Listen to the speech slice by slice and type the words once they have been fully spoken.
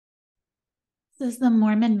This is the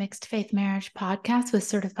Mormon Mixed Faith Marriage Podcast with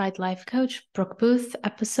certified life coach Brooke Booth,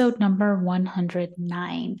 episode number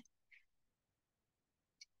 109.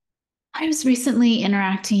 I was recently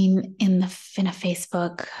interacting in a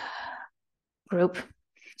Facebook group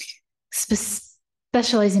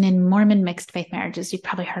specializing in Mormon mixed faith marriages. You've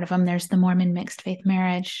probably heard of them. There's the Mormon Mixed Faith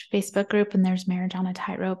Marriage Facebook group, and there's Marriage on a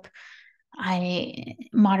Tightrope. I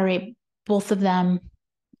moderate both of them.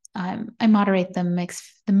 I moderate the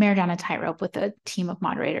Marriage on a Tightrope with a team of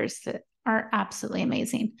moderators that are absolutely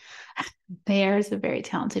amazing. There's a very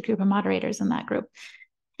talented group of moderators in that group.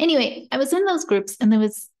 Anyway, I was in those groups and I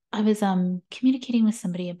was communicating with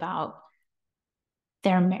somebody about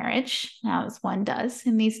their marriage, as one does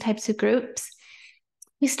in these types of groups.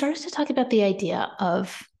 We started to talk about the idea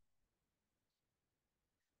of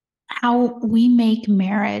how we make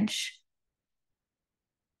marriage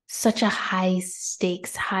such a high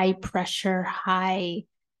stakes, high pressure,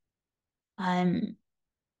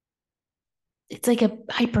 it's like a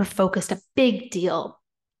hyper focused, a big deal.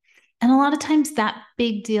 And a lot of times that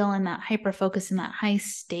big deal and that hyper focus and that high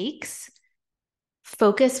stakes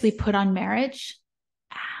focus we put on marriage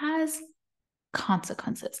has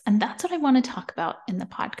consequences. And that's what I want to talk about in the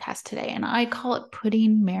podcast today. And I call it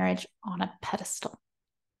putting marriage on a pedestal.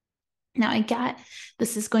 Now, I get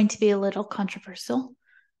this is going to be a little controversial.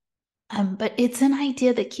 But it's an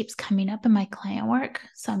idea that keeps coming up in my client work.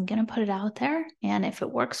 So I'm going to put it out there. And if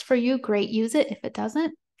it works for you, great, use it. If it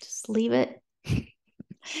doesn't, just leave it.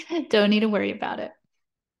 Don't need to worry about it.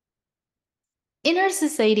 In our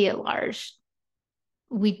society at large,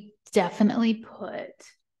 we definitely put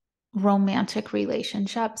romantic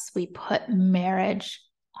relationships, we put marriage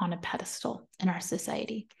on a pedestal in our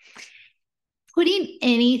society. Putting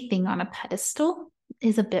anything on a pedestal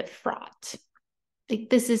is a bit fraught. Like,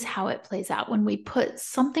 this is how it plays out. When we put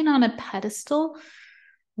something on a pedestal,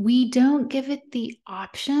 we don't give it the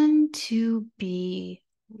option to be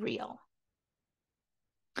real.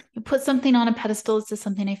 You put something on a pedestal, this is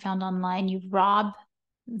something I found online, you rob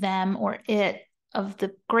them or it of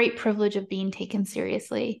the great privilege of being taken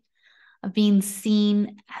seriously, of being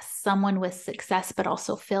seen as someone with success, but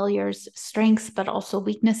also failures, strengths, but also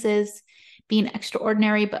weaknesses, being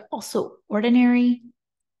extraordinary, but also ordinary.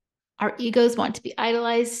 Our egos want to be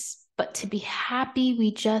idolized, but to be happy,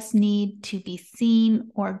 we just need to be seen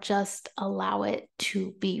or just allow it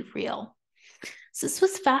to be real. So this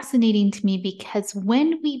was fascinating to me because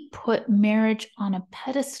when we put marriage on a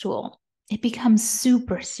pedestal, it becomes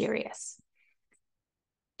super serious.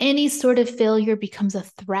 Any sort of failure becomes a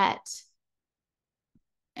threat.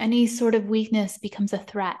 Any sort of weakness becomes a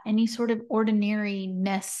threat. Any sort of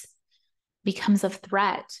ordinariness becomes a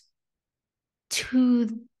threat to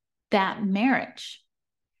that marriage.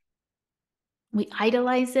 We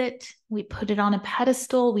idolize it. We put it on a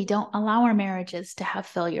pedestal. We don't allow our marriages to have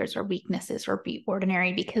failures or weaknesses or be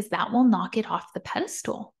ordinary because that will knock it off the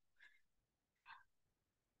pedestal.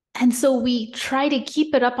 And so we try to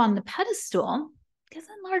keep it up on the pedestal because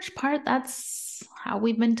in large part, that's how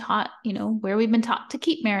we've been taught, where we've been taught to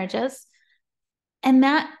keep marriages. And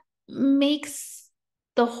that makes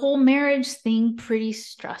the whole marriage thing pretty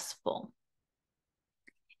stressful.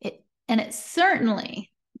 And it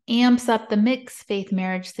certainly amps up the mixed faith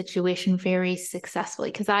marriage situation very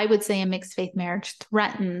successfully, because I would say a mixed faith marriage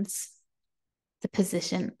threatens the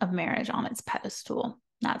position of marriage on its pedestal.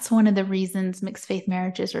 That's one of the reasons mixed faith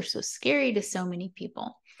marriages are so scary to so many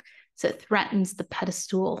people. So it threatens the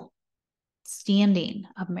pedestal standing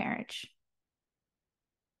of marriage.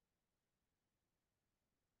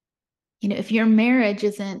 If your marriage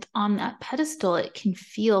isn't on that pedestal, it can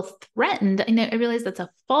feel threatened. I realize that's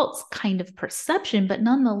a false kind of perception, but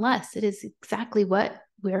nonetheless, it is exactly what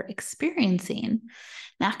we're experiencing.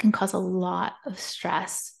 That can cause a lot of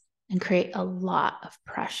stress and create a lot of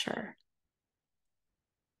pressure.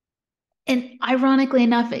 And ironically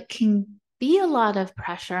enough, it can be a lot of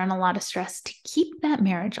pressure and a lot of stress to keep that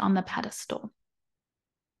marriage on the pedestal.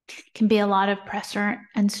 It can be a lot of pressure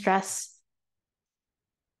and stress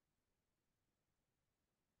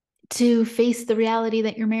to face the reality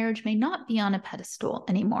that your marriage may not be on a pedestal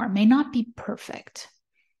anymore, may not be perfect.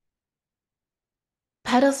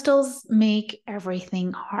 Pedestals make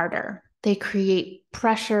everything harder. They create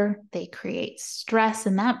pressure, they create stress,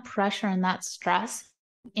 and that pressure and that stress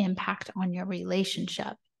impact on your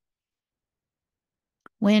relationship.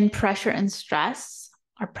 When pressure and stress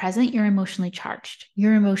are present, you're emotionally charged,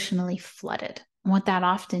 you're emotionally flooded. And what that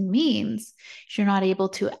often means is you're not able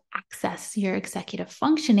to access your executive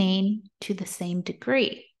functioning to the same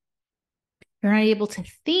degree. You're not able to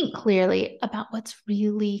think clearly about what's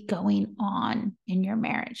really going on in your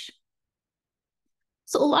marriage.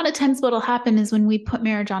 So a lot of times what'll happen is when we put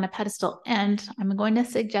marriage on a pedestal, and I'm going to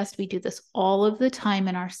suggest we do this all of the time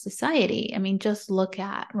in our society. I mean, just look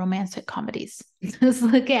at romantic comedies. Just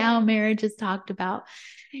look at how marriage is talked about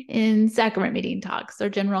in sacrament meeting talks or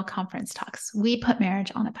general conference talks. We put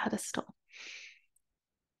marriage on a pedestal.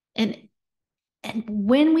 And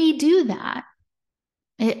when we do that,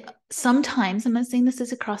 it sometimes, I'm not saying this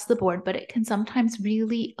is across the board, but it can sometimes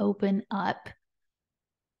really open up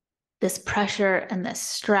this pressure and this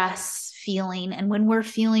stress feeling. And when we're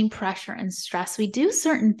feeling pressure and stress, we do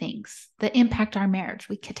certain things that impact our marriage.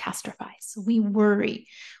 We catastrophize, we worry,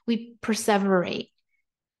 we perseverate.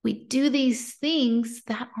 We do these things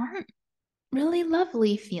that aren't really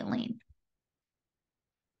lovely feeling.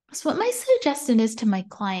 So, what my suggestion is to my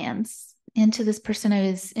clients and to this person I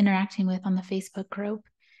was interacting with on the Facebook group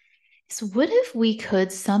is what if we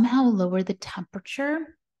could somehow lower the temperature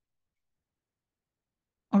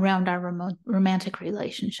around our romantic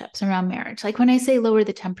relationships, around marriage? Like when I say lower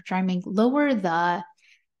the temperature, I mean lower the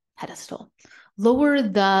pedestal, lower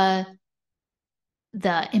the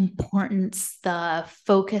importance, the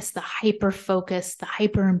focus, the hyper focus, the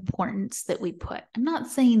hyper importance that we put. I'm not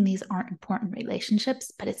saying these aren't important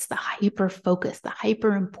relationships, but it's the hyper focus, the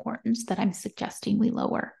hyper importance that I'm suggesting we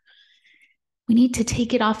lower. We need to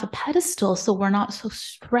take it off a pedestal so we're not so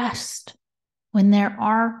stressed when there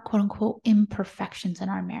are quote unquote imperfections in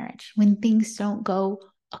our marriage, when things don't go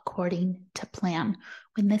according to plan,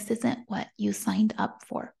 when this isn't what you signed up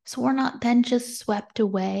for. So we're not then just swept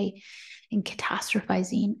away in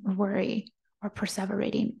catastrophizing or worry or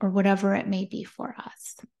perseverating or whatever it may be for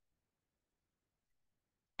us.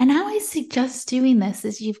 And how I suggest doing this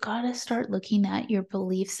is you've got to start looking at your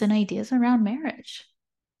beliefs and ideas around marriage.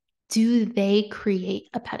 Do they create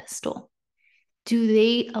a pedestal? Do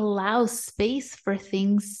they allow space for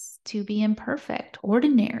things to be imperfect,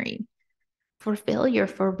 ordinary, for failure,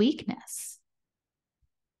 for weakness?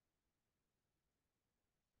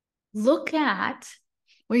 Look at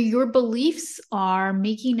where your beliefs are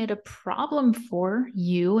making it a problem for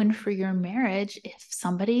you and for your marriage if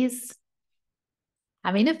somebody's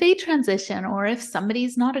having a faith transition or if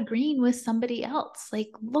somebody's not agreeing with somebody else. Like,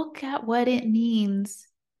 look at what it means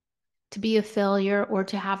to be a failure or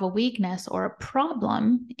to have a weakness or a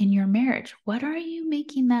problem in your marriage. What are you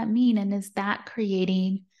making that mean? And is that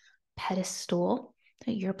creating a pedestal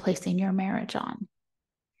that you're placing your marriage on?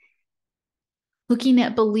 Looking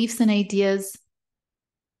at beliefs and ideas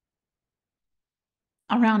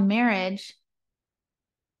around marriage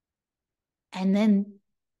and then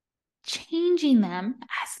changing them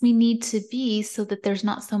as we need to be so that there's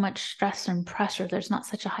not so much stress and pressure. There's not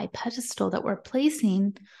such a high pedestal that we're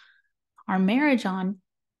placing our marriage on,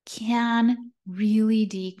 can really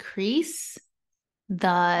decrease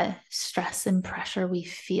the stress and pressure we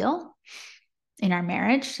feel in our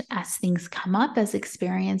marriage as things come up, as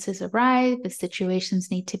experiences arrive, as situations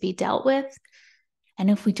need to be dealt with. And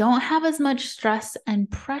if we don't have as much stress and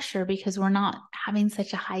pressure because we're not having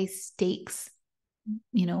such a high stakes,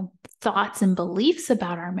 thoughts and beliefs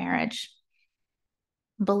about our marriage,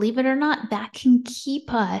 believe it or not, that can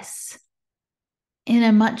keep us in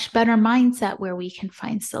a much better mindset where we can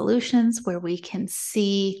find solutions, where we can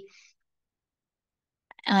see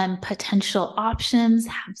potential options,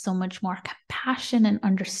 have so much more compassion and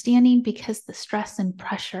understanding, because the stress and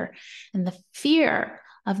pressure and the fear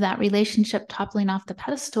of that relationship toppling off the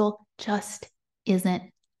pedestal just isn't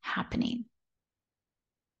happening.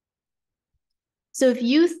 So if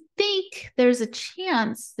you think there's a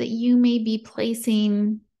chance that you may be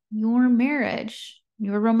placing your marriage,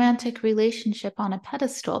 your romantic relationship on a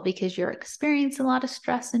pedestal because you're experiencing a lot of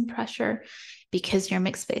stress and pressure, because your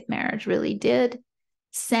mixed faith marriage really did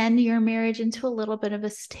send your marriage into a little bit of a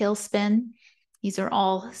tailspin, these are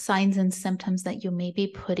all signs and symptoms that you may be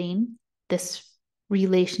putting this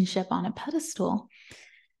relationship on a pedestal.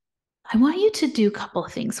 I want you to do a couple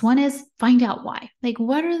of things. One is find out why. Like,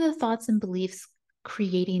 what are the thoughts and beliefs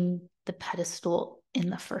creating the pedestal in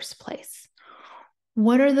the first place?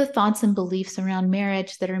 What are the thoughts and beliefs around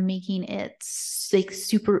marriage that are making it like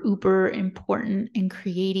super uber important and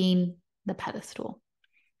creating the pedestal?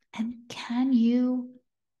 And can you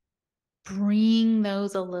bring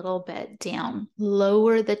those a little bit down,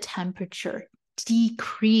 lower the temperature,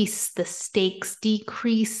 decrease the stakes,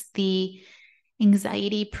 decrease the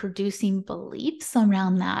anxiety producing beliefs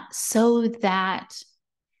around that so that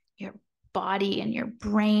your body and your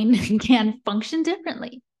brain can function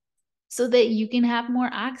differently, so that you can have more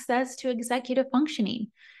access to executive functioning,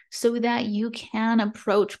 so that you can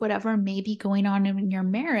approach whatever may be going on in your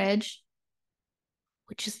marriage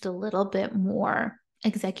with just a little bit more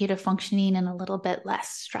executive functioning and a little bit less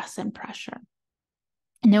stress and pressure.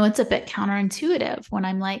 I know it's a bit counterintuitive when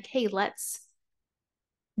I'm like, hey, let's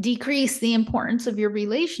decrease the importance of your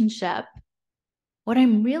relationship. What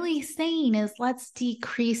I'm really saying is let's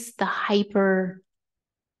decrease the hyper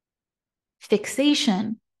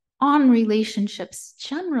fixation on relationships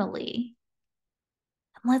generally.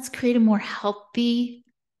 And let's create a more healthy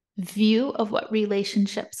view of what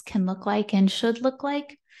relationships can look like and should look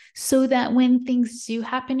like, so that when things do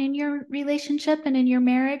happen in your relationship and in your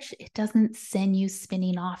marriage, it doesn't send you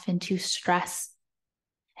spinning off into stress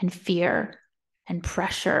and fear and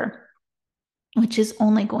pressure, which is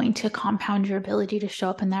only going to compound your ability to show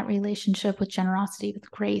up in that relationship with generosity,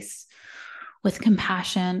 with grace, with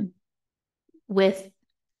compassion, with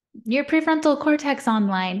your prefrontal cortex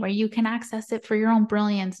online, where you can access it for your own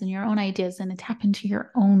brilliance and your own ideas and tap into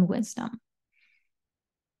your own wisdom.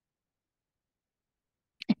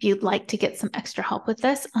 If you'd like to get some extra help with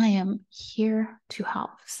this, I am here to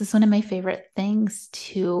help. This is one of my favorite things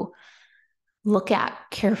to look at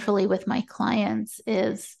carefully with my clients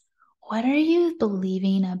is, what are you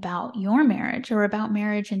believing about your marriage or about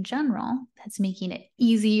marriage in general that's making it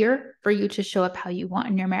easier for you to show up how you want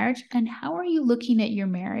in your marriage? And how are you looking at your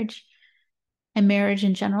marriage and marriage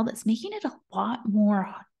in general that's making it a lot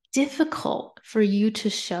more difficult for you to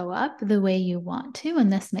show up the way you want to in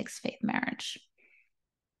this mixed faith marriage?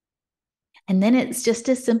 And then it's just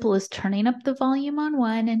as simple as turning up the volume on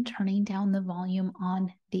one and turning down the volume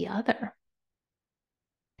on the other.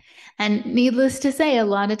 And needless to say, a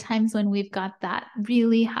lot of times when we've got that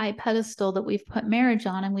really high pedestal that we've put marriage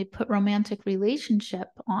on and we put romantic relationship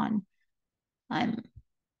on,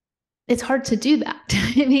 it's hard to do that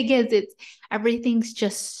because everything's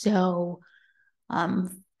just so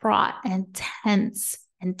fraught and tense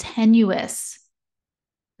and tenuous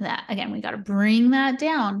that, again, we got to bring that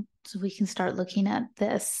down so we can start looking at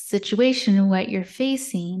this situation and what you're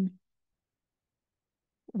facing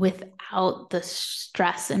without the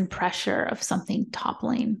stress and pressure of something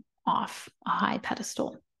toppling off a high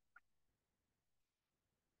pedestal.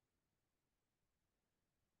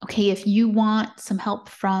 Okay, if you want some help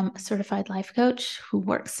from a certified life coach who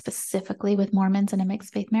works specifically with Mormons in a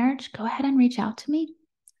mixed faith marriage, go ahead and reach out to me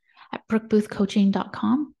at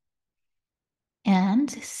brookeboothcoaching.com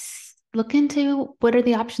and look into what are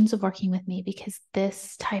the options of working with me, because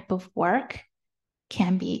this type of work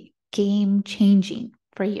can be game changing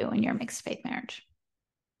for you in your mixed faith marriage.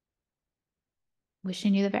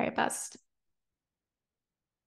 Wishing you the very best.